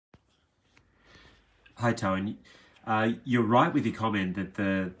Hi, Toan. You're right with your comment that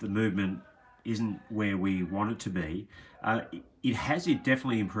the movement isn't where we want it to be. It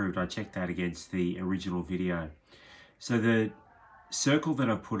definitely improved. I checked that against the original video. So the circle that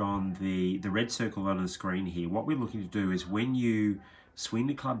I've put on the red circle on the screen here, what we're looking to do is when you swing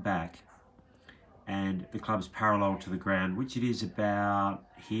the club back and the club's parallel to the ground, which it is about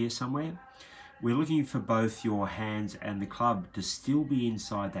here somewhere, we're looking for both your hands and the club to still be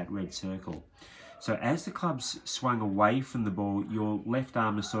inside that red circle. So as the club's swung away from the ball, your left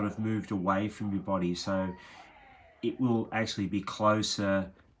arm has sort of moved away from your body. So it will actually be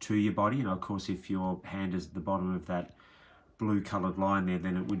closer to your body. And of course, if your hand is at the bottom of that blue colored line there,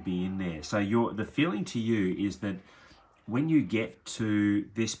 then it would be in there. So the feeling to you is that when you get to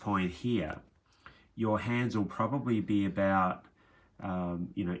this point here, your hands will probably be about,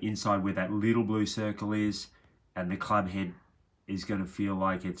 inside where that little blue circle is, and the club head is going to feel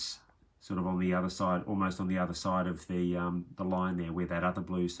like it's sort of on the other side, almost on the other side of the line there where that other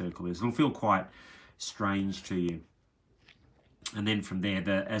blue circle is. It'll feel quite strange to you. And then from there,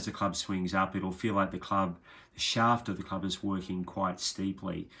 as the club swings up, it'll feel like the shaft of the club is working quite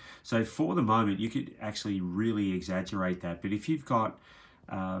steeply. So for the moment, you could actually really exaggerate that. But if you've got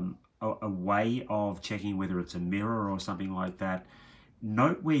a way of checking whether it's a mirror or something like that,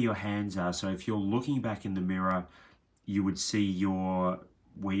 note where your hands are. So if you're looking back in the mirror, you would see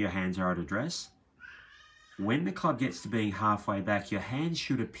where your hands are at address. When the club gets to being halfway back, your hands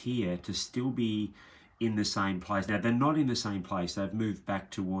should appear to still be in the same place. Now, they're not in the same place. They've moved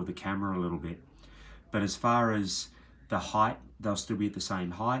back toward the camera a little bit. But as far as the height, they'll still be at the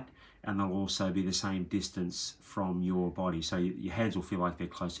same height, and they'll also be the same distance from your body. So your hands will feel like they're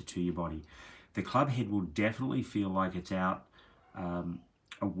closer to your body. The club head will definitely feel like it's out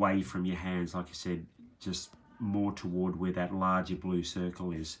away from your hands, like I said, just more toward where that larger blue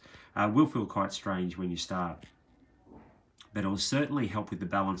circle is. Will feel quite strange when you start, but it will certainly help with the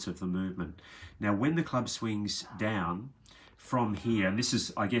balance of the movement. Now, when the club swings down from here,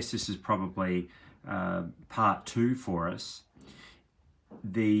 and I guess this is probably part 2 for us,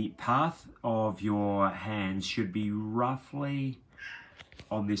 the path of your hands should be roughly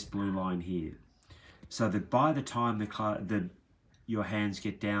on this blue line here, so that by the time your hands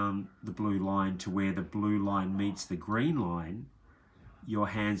get down the blue line to where the blue line meets the green line, your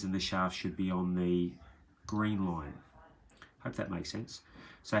hands and the shaft should be on the green line. Hope that makes sense.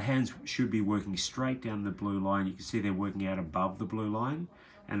 So hands should be working straight down the blue line. You can see they're working out above the blue line.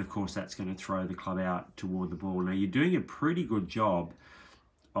 And of course, that's going to throw the club out toward the ball. Now, you're doing a pretty good job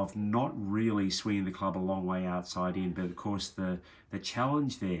of not really swinging the club a long way outside in. But of course, the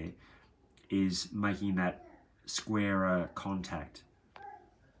challenge there is making that squarer contact.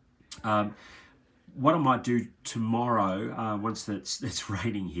 What I might do tomorrow, once it's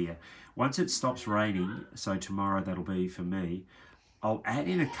raining here, once it stops raining, so tomorrow that'll be for me, I'll add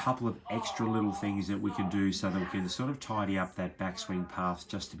in a couple of extra little things that we can do so that we can sort of tidy up that backswing path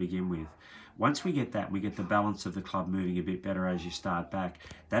just to begin with. Once we get that, we get the balance of the club moving a bit better as you start back,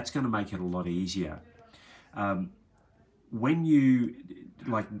 that's going to make it a lot easier. When you're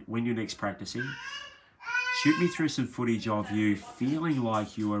next practicing, shoot me through some footage of you feeling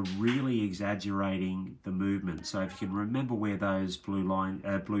like you are really exaggerating the movement. So if you can remember where those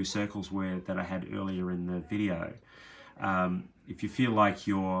blue circles were that I had earlier in the video, if you feel like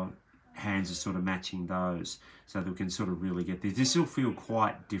your hands are sort of matching those, so that we can sort of really get this. This will feel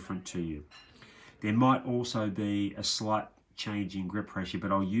quite different to you. There might also be a slight change in grip pressure,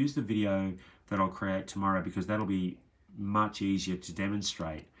 but I'll use the video that I'll create tomorrow because that'll be much easier to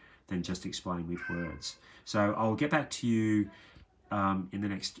demonstrate than just explain with words. So I'll get back to you in the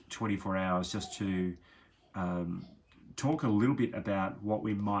next 24 hours just to talk a little bit about what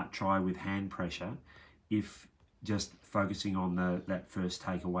we might try with hand pressure if just focusing on that first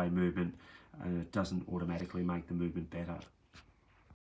takeaway movement doesn't automatically make the movement better.